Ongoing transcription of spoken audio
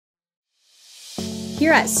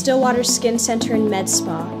Here at Stillwater Skin Center and Med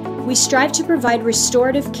Spa, we strive to provide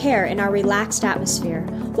restorative care in our relaxed atmosphere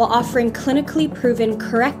while offering clinically proven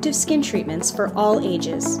corrective skin treatments for all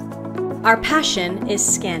ages. Our passion is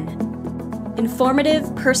skin.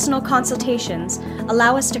 Informative, personal consultations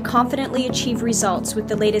allow us to confidently achieve results with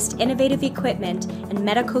the latest innovative equipment and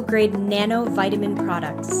medical-grade nano vitamin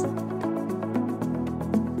products.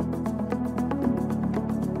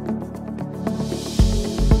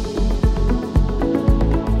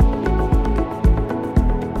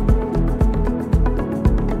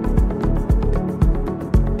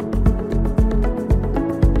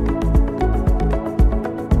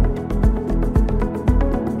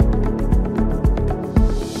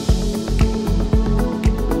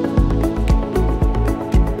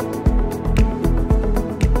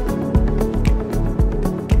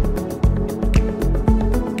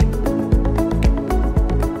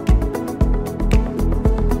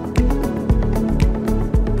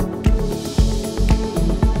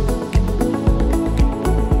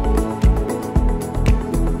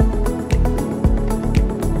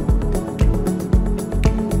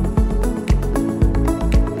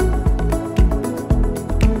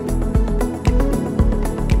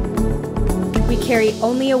 We carry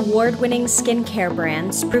only award-winning skincare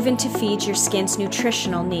brands proven to feed your skin's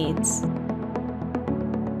nutritional needs.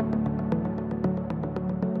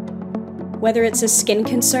 Whether it's a skin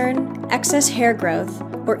concern, excess hair growth,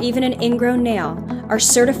 or even an ingrown nail, our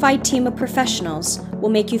certified team of professionals will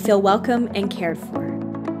make you feel welcome and cared for.